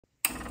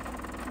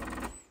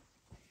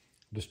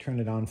just turn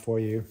it on for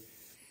you.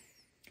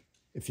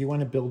 If you want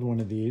to build one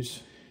of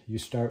these, you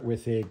start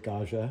with a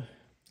Gaggia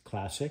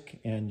Classic,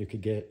 and you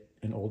could get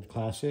an old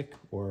Classic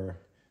or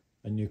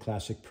a new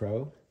Classic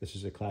Pro. This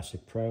is a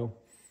Classic Pro.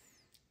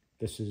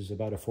 This is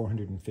about a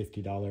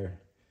 $450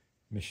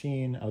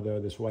 machine, although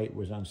this white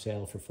was on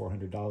sale for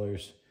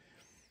 $400.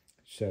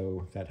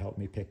 So that helped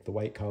me pick the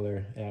white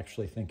color. I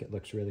actually think it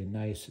looks really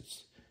nice.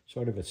 It's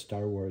sort of a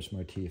Star Wars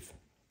motif.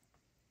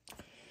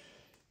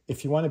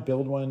 If you want to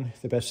build one,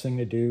 the best thing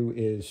to do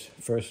is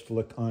first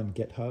look on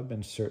GitHub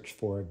and search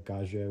for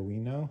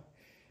Gaggiuino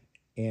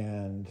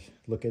and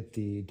look at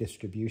the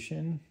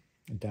distribution,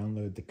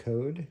 download the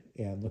code,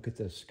 and look at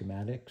the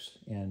schematics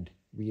and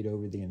read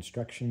over the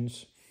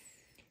instructions.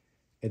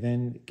 And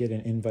then get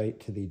an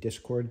invite to the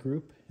Discord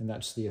group, and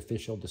that's the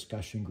official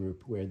discussion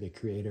group where the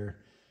creator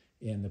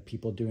and the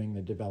people doing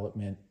the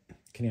development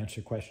can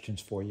answer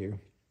questions for you.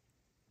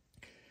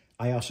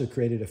 I also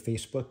created a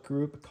Facebook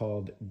group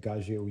called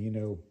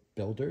Gaggiuino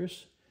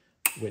Builders,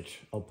 which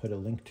I'll put a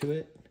link to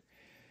it.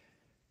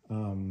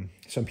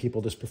 Some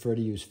people just prefer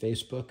to use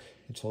Facebook.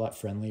 It's a lot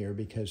friendlier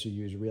because you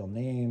use real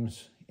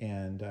names,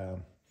 and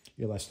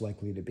you're less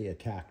likely to be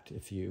attacked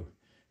if you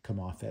come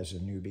off as a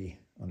newbie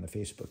on the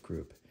Facebook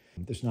group.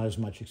 There's not as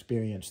much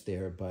experience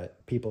there,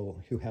 but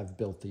people who have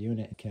built the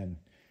unit can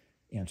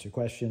answer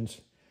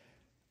questions.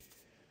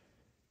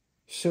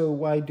 So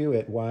why do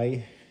it?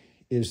 Why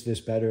is this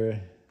better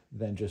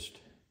than just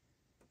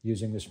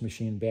using this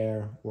machine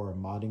bare or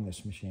modding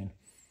this machine?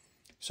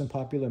 Some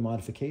popular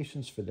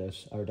modifications for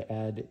this are to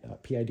add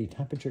PID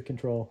temperature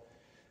control.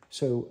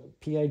 So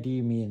PID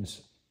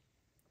means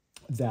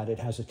that it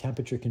has a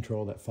temperature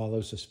control that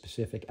follows a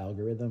specific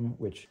algorithm,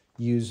 which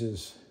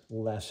uses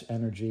less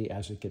energy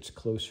as it gets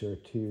closer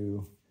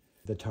to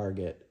the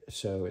target.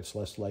 So it's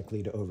less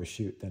likely to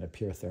overshoot than a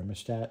pure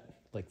thermostat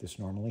like this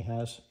normally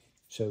has.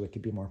 So it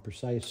could be more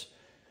precise,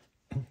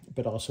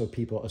 but also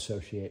people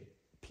associate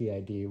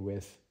PID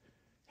with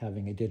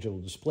having a digital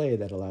display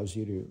that allows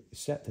you to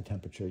set the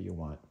temperature you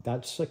want.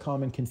 That's a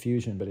common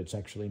confusion, but it's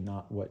actually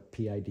not what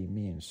PID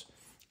means.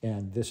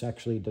 And this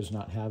actually does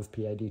not have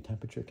PID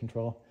temperature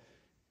control.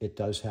 It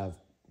does have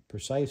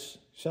precise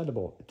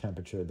settable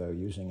temperature, though,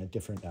 using a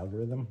different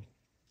algorithm.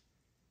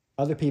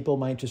 Other people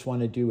might just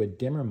want to do a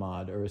dimmer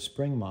mod or a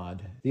spring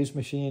mod. These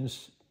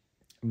machines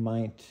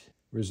might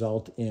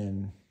result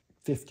in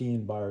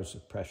 15 bars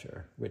of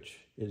pressure, which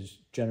is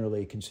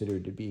generally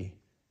considered to be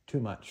too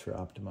much for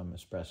optimum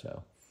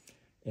espresso.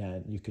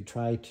 And you could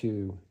try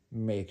to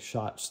make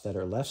shots that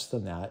are less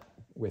than that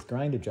with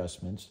grind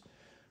adjustments,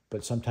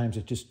 but sometimes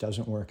it just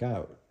doesn't work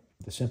out.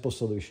 The simple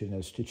solution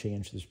is to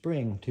change the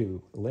spring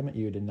to limit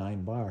you to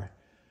 9 bar,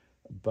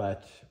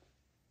 but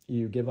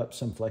you give up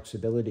some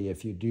flexibility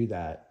if you do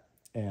that.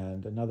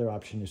 And another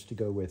option is to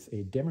go with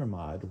a dimmer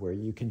mod where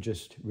you can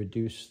just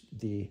reduce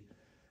the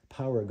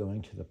power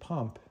going to the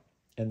pump,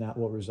 and that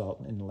will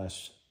result in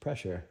less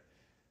pressure.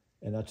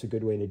 And that's a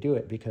good way to do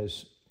it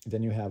because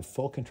then you have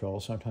full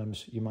control.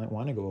 Sometimes you might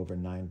want to go over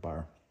 9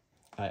 bar.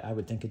 I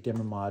would think a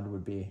dimmer mod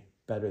would be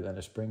better than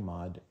a spring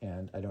mod,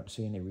 and I don't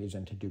see any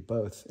reason to do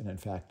both. And in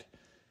fact,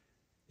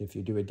 if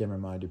you do a dimmer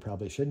mod, you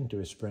probably shouldn't do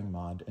a spring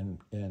mod.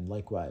 And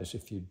likewise,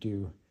 if you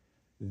do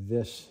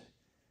this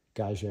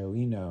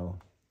Gaggiuino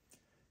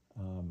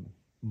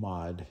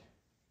mod,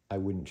 I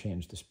wouldn't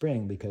change the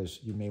spring because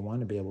you may want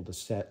to be able to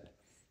set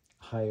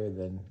higher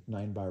than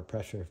 9 bar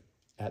pressure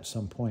at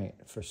some point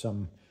for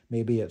some,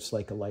 maybe it's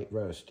like a light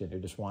roast and you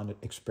just want to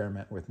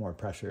experiment with more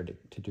pressure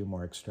to do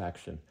more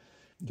extraction.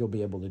 You'll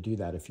be able to do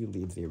that if you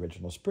leave the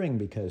original spring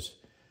because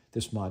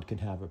this mod can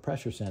have a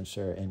pressure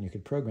sensor and you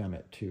could program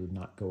it to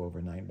not go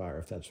over 9 bar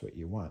if that's what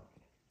you want.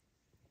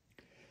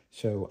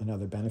 So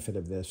another benefit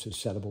of this is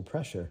settable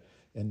pressure.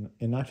 And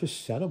not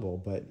just settable,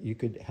 but you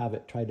could have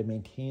it try to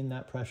maintain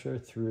that pressure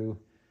through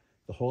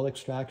the whole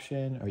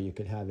extraction, or you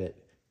could have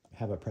it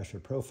have a pressure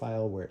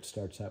profile where it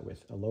starts out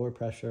with a lower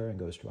pressure and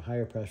goes to a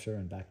higher pressure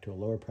and back to a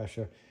lower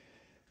pressure.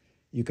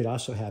 You could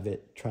also have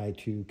it try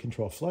to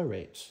control flow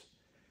rates,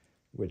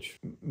 which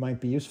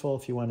might be useful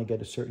if you want to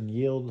get a certain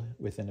yield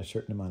within a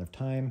certain amount of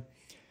time.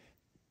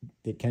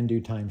 It can do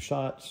time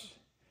shots.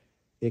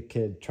 It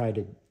could try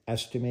to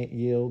estimate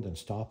yield and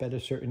stop at a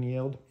certain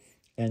yield.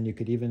 And you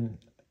could even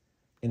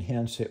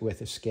enhance it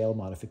with a scale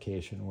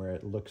modification where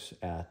it looks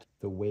at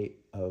the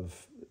weight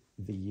of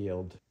the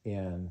yield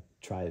and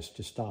tries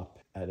to stop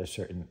at a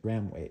certain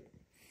gram weight.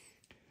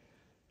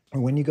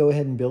 And when you go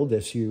ahead and build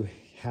this, you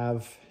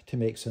have to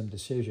make some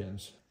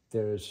decisions.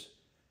 There's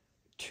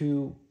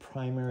 2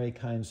 primary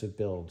kinds of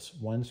builds.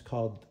 One's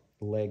called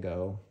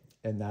Lego,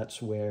 and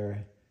that's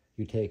where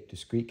you take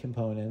discrete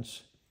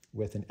components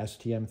with an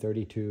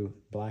STM32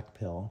 black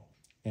pill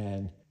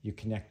and you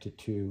connect it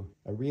to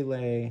a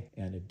relay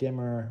and a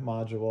dimmer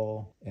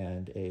module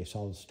and a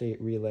solid state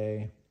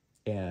relay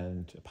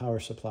and a power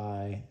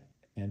supply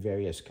and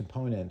various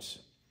components.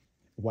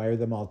 Wire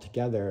them all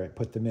together,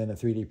 put them in a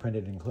 3D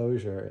printed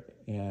enclosure,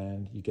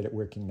 and you get it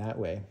working that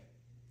way.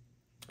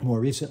 More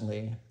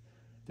recently,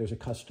 there's a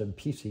custom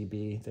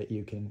PCB that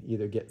you can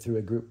either get through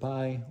a group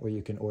buy or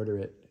you can order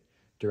it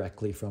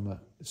directly from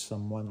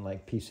someone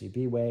like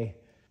PCBWay.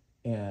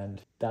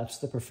 And that's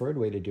the preferred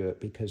way to do it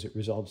because it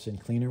results in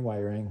cleaner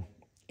wiring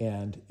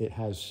and it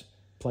has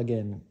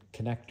plug-in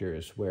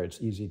connectors where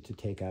it's easy to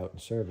take out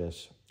and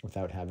service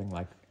without having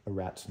like a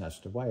rat's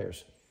nest of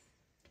wires.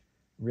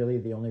 Really,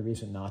 the only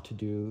reason not to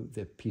do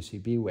the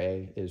PCB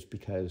way is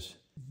because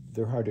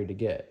they're harder to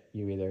get.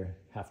 You either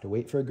have to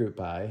wait for a group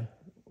buy,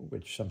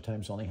 which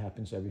sometimes only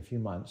happens every few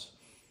months,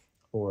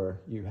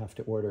 or you have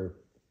to order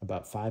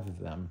about 5 of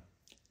them.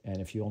 And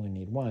if you only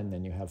need one,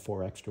 then you have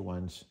 4 extra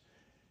ones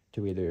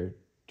to either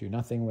do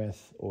nothing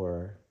with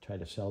or try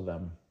to sell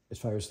them. As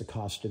far as the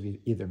cost of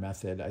either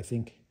method, I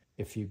think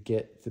if you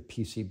get the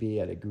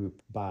PCB at a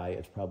group buy,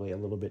 it's probably a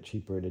little bit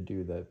cheaper to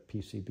do the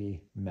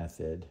PCB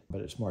method,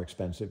 but it's more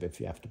expensive if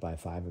you have to buy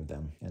 5 of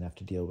them and have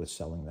to deal with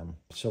selling them.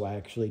 So I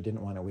actually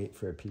didn't want to wait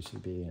for a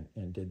PCB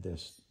and did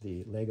this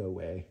the Lego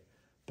way,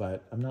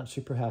 but I'm not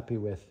super happy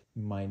with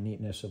my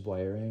neatness of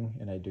wiring,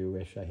 and I do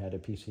wish I had a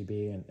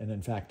PCB, and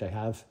in fact I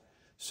have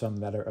some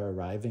that are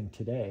arriving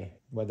today.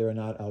 Whether or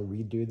not I'll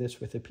redo this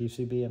with a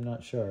PCB, I'm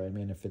not sure. I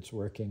mean, if it's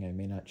working, I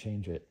may not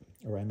change it,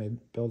 or I may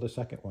build a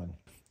second one.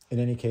 In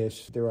any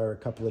case, there are a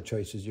couple of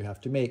choices you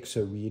have to make,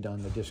 so read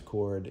on the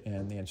Discord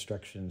and the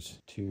instructions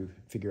to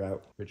figure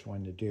out which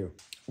one to do.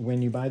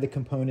 When you buy the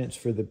components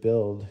for the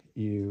build,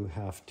 you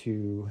have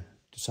to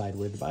decide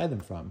where to buy them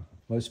from.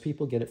 Most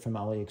people get it from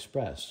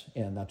AliExpress,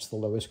 and that's the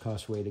lowest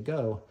cost way to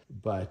go,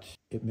 but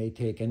it may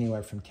take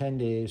anywhere from 10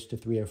 days to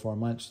 3 or 4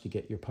 months to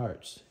get your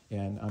parts,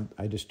 and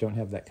I just don't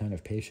have that kind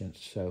of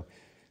patience, so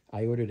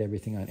I ordered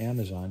everything on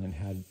Amazon and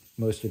had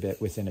most of it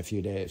within a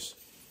few days.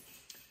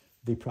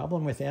 The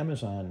problem with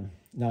Amazon,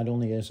 not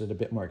only is it a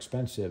bit more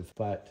expensive,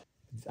 but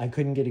I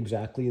couldn't get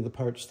exactly the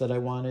parts that I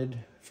wanted.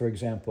 For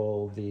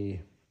example, the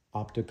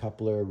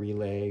optocoupler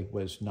relay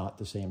was not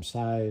the same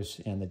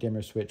size, and the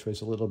dimmer switch was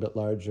a little bit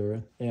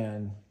larger,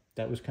 and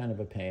that was kind of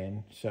a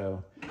pain.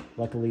 So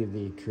luckily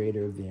the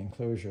creator of the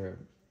enclosure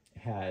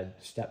had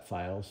step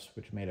files,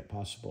 which made it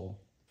possible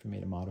for me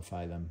to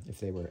modify them. If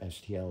they were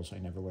STLs, I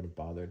never would have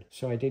bothered.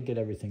 So I did get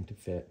everything to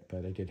fit,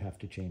 but I did have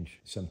to change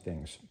some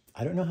things.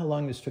 I don't know how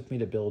long this took me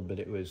to build, but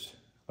it was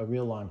a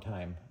real long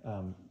time.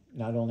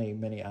 Not only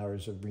many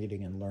hours of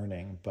reading and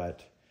learning,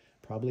 but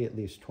probably at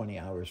least 20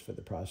 hours for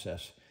the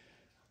process.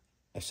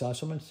 I saw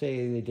someone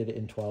say they did it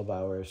in 12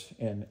 hours,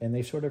 and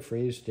they sort of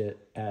phrased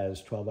it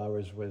as 12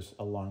 hours was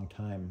a long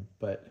time,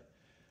 but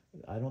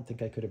I don't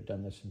think I could have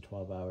done this in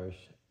 12 hours.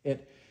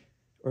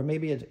 Or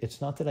maybe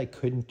it's not that I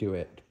couldn't do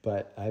it,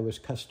 but I was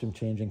custom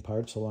changing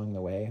parts along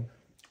the way.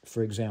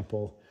 For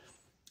example,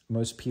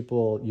 most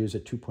people use a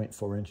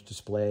 2.4-inch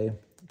display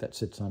that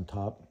sits on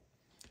top,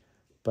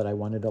 but I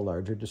wanted a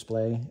larger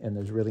display, and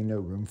there's really no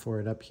room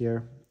for it up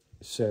here.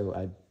 So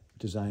I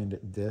designed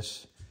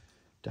this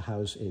to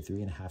house a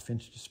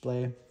 3.5-inch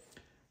display.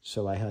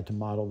 So I had to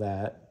model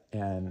that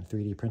and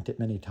 3D print it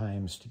many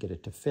times to get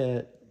it to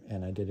fit,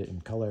 and I did it in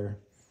color.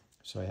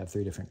 So I have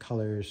 3 different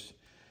colors.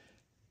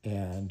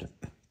 And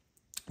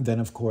then,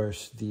 of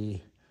course,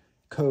 the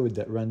code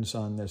that runs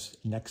on this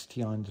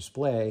Nextion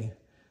display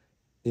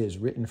is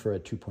written for a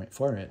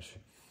 2.4-inch.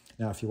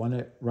 Now, if you want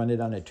to run it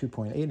on a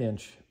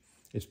 2.8-inch,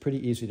 it's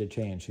pretty easy to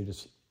change. You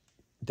just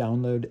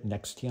download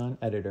Nextion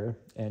Editor,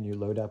 and you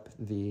load up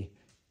the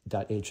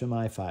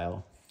 .hmi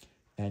file,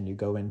 and you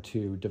go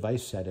into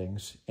device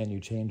settings, and you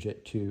change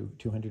it to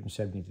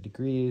 270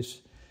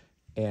 degrees,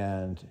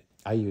 and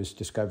I use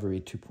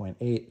Discovery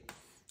 2.8,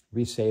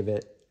 resave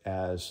it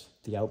as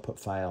the output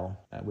file,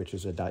 which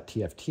is a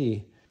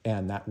 .tft,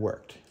 and that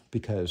worked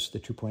because the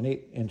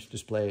 2.8-inch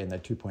display and the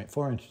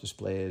 2.4-inch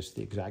display is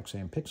the exact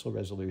same pixel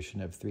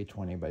resolution of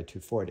 320 by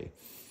 240.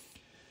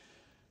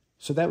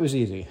 So that was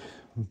easy.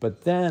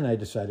 But then I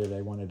decided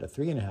I wanted a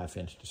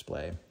 3.5-inch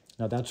display.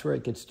 Now that's where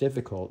it gets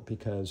difficult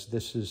because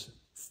this is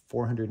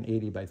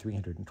 480 by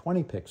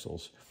 320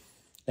 pixels,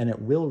 and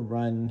it will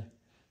run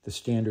the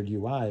standard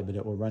UI, but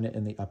it will run it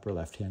in the upper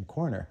left-hand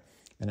corner.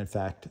 And in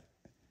fact,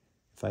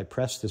 if I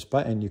press this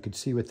button, you could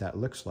see what that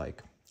looks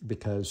like,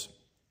 because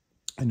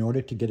in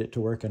order to get it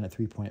to work on a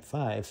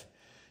 3.5,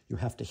 you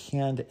have to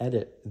hand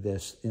edit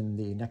this in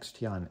the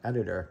Nextion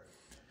editor,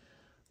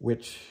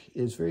 which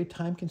is very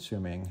time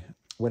consuming.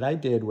 What I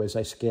did was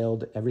I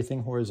scaled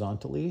everything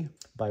horizontally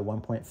by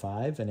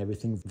 1.5 and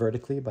everything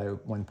vertically by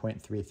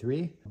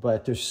 1.33.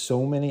 But there's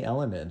so many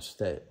elements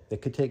that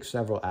it could take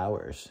several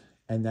hours.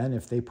 And then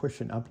if they push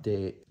an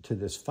update to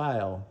this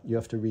file, you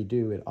have to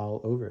redo it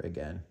all over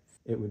again.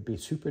 It would be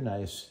super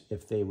nice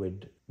if they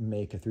would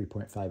make a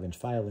 3.5-inch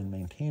file and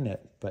maintain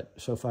it, but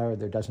so far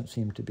there doesn't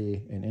seem to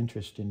be an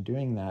interest in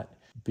doing that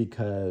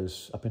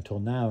because up until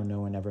now,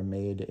 no one ever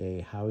made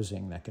a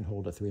housing that can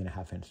hold a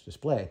 3.5-inch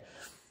display.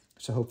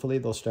 So hopefully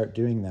they'll start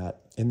doing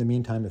that. In the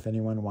meantime, if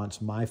anyone wants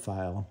my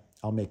file,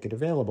 I'll make it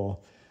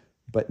available,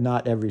 but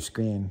not every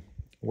screen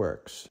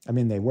works. I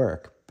mean, they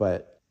work,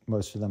 but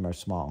most of them are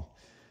small.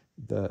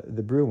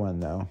 The Brew one,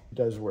 though,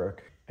 does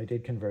work. I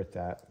did convert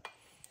that.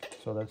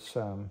 So let's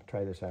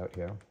try this out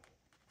here.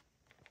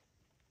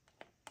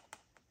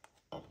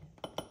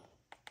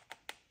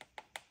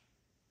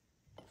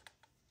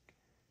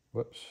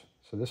 Whoops.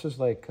 So this is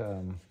like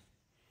a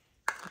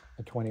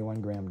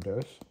 21-gram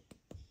dose.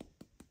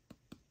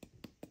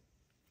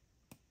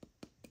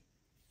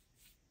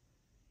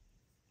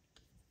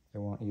 I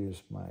won't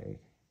use my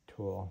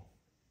tool.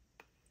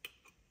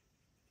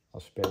 I'll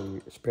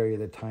spare you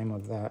the time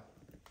of that.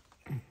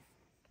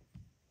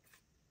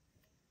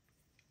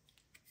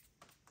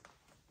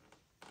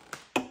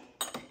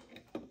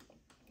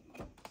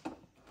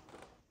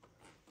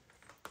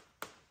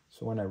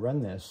 So when I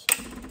run this,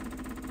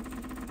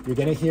 you're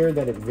going to hear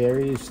that it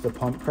varies the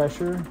pump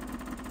pressure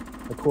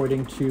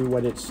according to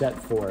what it's set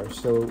for.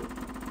 So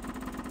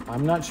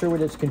I'm not sure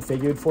what it's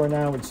configured for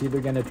now. It's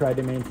either going to try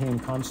to maintain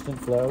constant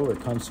flow or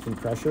constant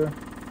pressure.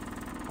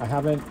 I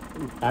haven't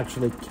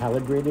actually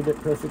calibrated it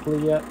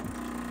perfectly yet.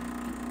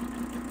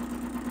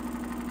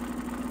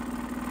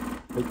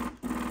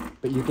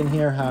 But you can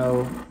hear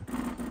how,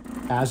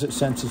 as it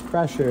senses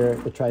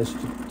pressure, it tries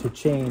to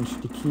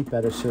change to keep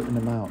at a certain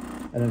amount.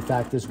 And in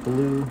fact, this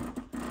blue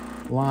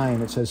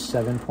line, it says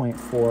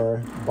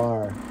 7.4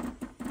 bar.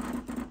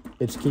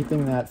 It's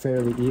keeping that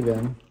fairly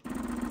even,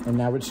 and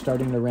now it's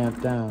starting to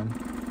ramp down.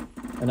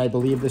 And I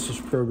believe this is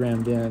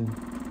programmed in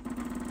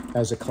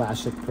as a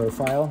classic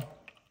profile.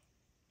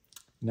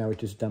 Now we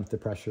just dump the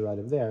pressure out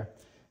of there.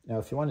 Now,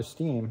 if you want to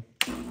steam,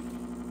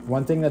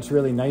 one thing that's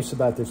really nice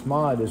about this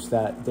mod is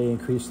that they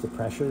increase the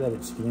pressure that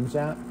it steams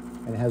at,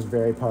 and it has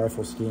very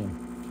powerful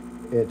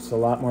steam. It's a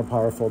lot more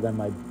powerful than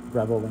my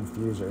Breville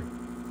infuser.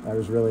 I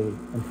was really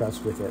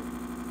impressed with it.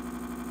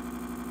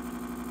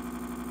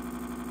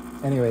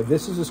 Anyway,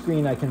 this is a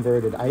screen I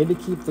converted. I had to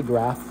keep the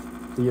graph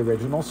the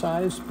original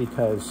size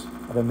because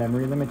of a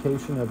memory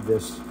limitation of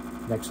this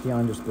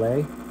Nextion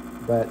display,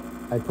 but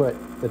I put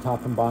the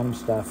top and bottom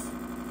stuff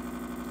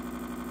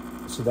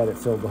so that it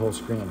filled the whole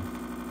screen.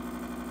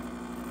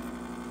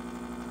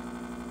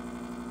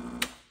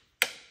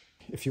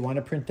 If you want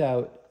to print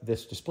out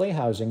this display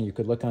housing, you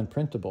could look on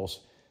printables.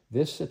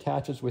 This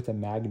attaches with a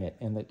magnet,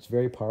 and it's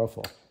very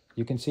powerful.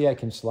 You can see I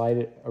can slide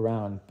it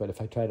around, but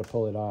if I try to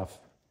pull it off,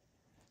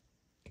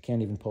 I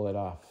can't even pull it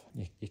off.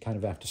 You kind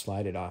of have to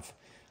slide it off.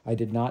 I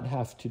did not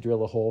have to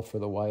drill a hole for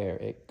the wire.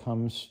 It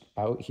comes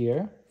out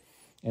here,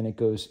 and it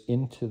goes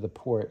into the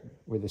port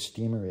where the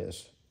steamer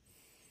is.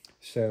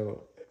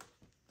 So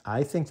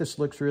I think this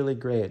looks really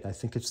great. I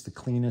think it's the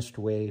cleanest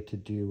way to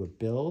do a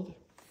build.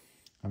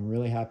 I'm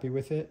really happy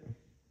with it.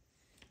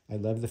 I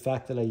love the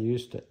fact that I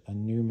used a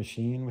new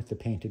machine with the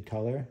painted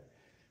color,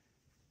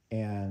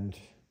 and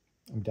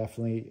I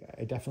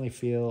definitely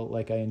feel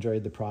like I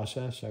enjoyed the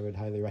process. I would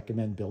highly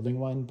recommend building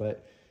one,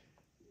 but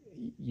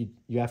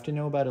you have to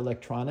know about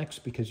electronics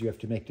because you have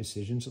to make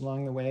decisions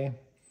along the way.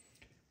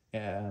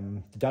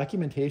 The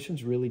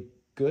documentation's really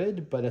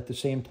good, but at the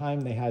same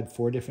time, they had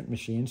 4 different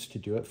machines to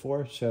do it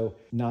for. So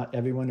not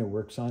everyone who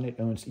works on it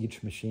owns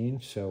each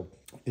machine. So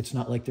it's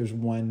not like there's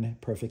one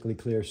perfectly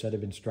clear set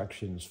of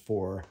instructions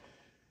for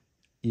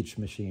each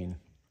machine.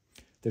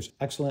 There's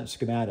excellent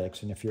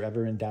schematics, and if you're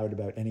ever in doubt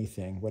about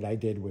anything, what I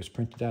did was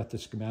printed out the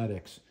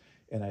schematics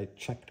and I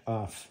checked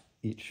off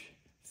each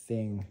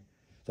thing,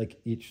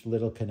 like each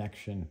little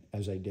connection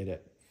as I did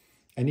it.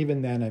 And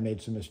even then I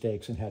made some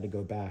mistakes and had to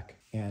go back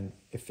and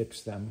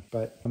fix them.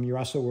 But you're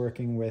also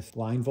working with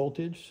line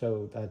voltage,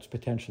 so that's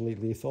potentially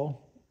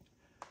lethal.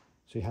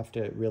 So you have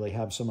to really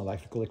have some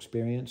electrical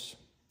experience,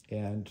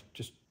 and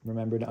just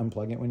remember to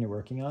unplug it when you're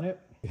working on it.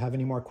 If you have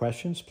any more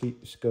questions,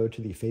 please go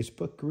to the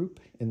Facebook group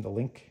in the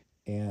link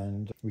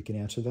and we can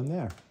answer them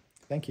there.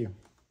 Thank you.